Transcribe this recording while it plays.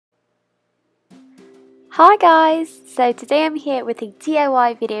Hi guys! So today I'm here with a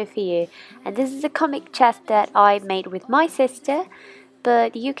DIY video for you, and this is a comic chest that I made with my sister,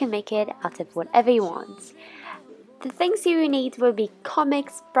 but you can make it out of whatever you want. The things you need will be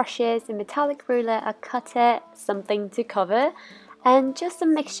comics, brushes, a metallic ruler, a cutter, something to cover, and just a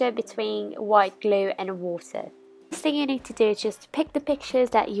mixture between white glue and water. The first thing you need to do is just pick the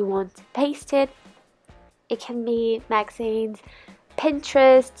pictures that you want pasted. It can be magazines,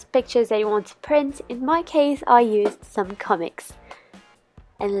 Pinterest, pictures that you want to print. In my case, I used some comics.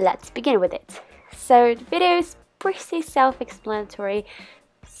 And let's begin with it. So the video is pretty self-explanatory,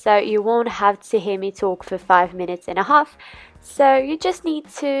 so you won't have to hear me talk for 5 minutes and a half. So you just need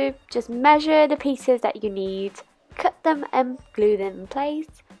to measure the pieces that you need, cut them and glue them in place.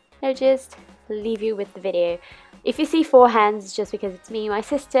 I'll just leave you with the video. If you see 4 hands, just because it's me and my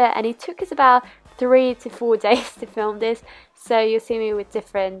sister, and it took us about 3 to 4 days to film this, so you'll see me with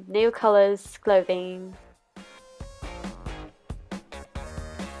different nail colors, clothing.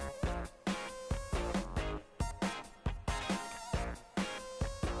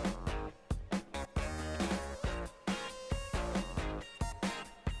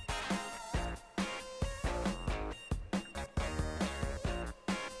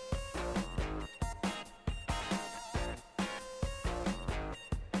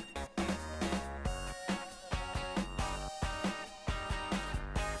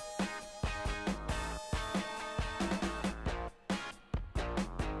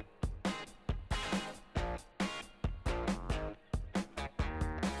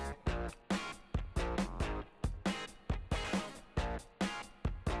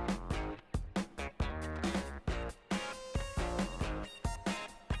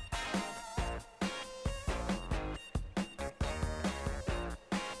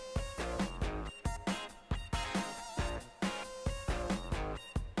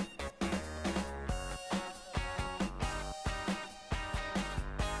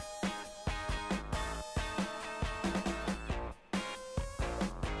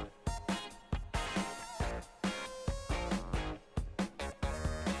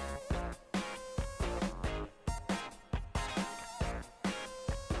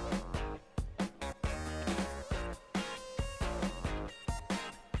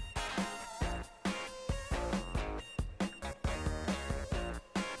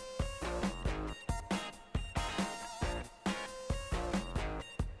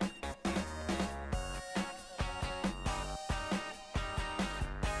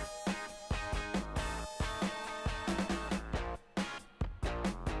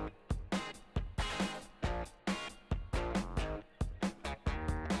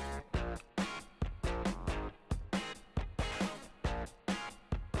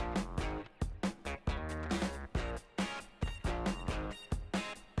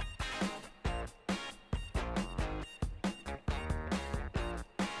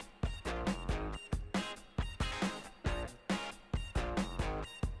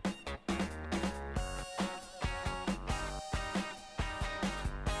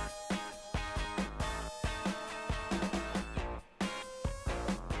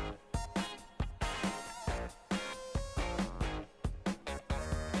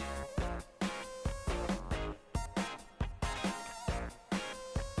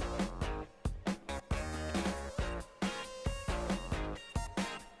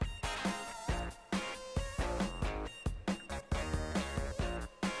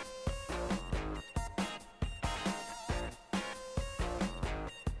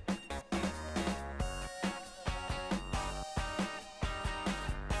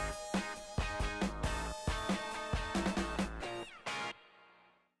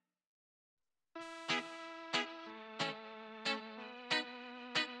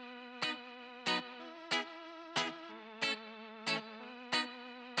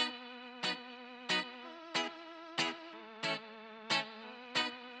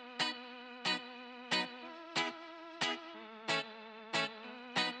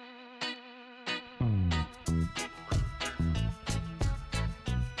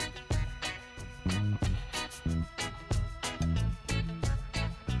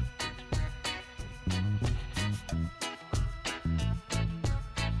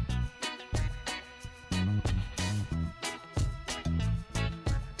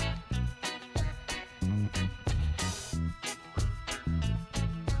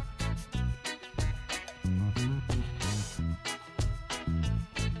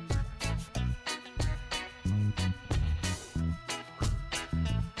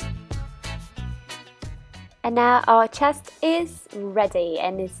 And now our chest is ready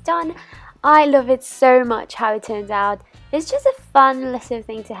and it's done. I love it so much how it turns out. It's just a fun little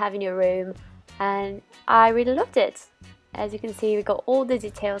thing to have in your room. and I really loved it. As you can see, we got all the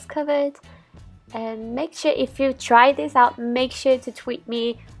details covered. And make sure, if you try this out, make sure to tweet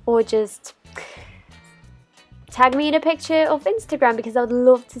me or just tag me in a picture of Instagram, because I would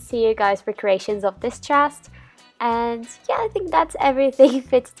love to see you guys' recreations of this chest. And yeah, I think that's everything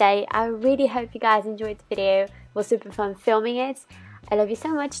for today. I really hope you guys enjoyed the video. It was super fun filming it. I love you so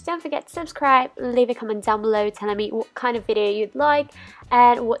much. Don't forget to subscribe, leave a comment down below telling me what kind of video you'd like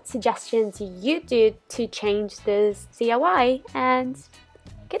and what suggestions you do to change this DIY. And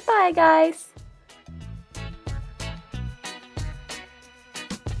goodbye, guys.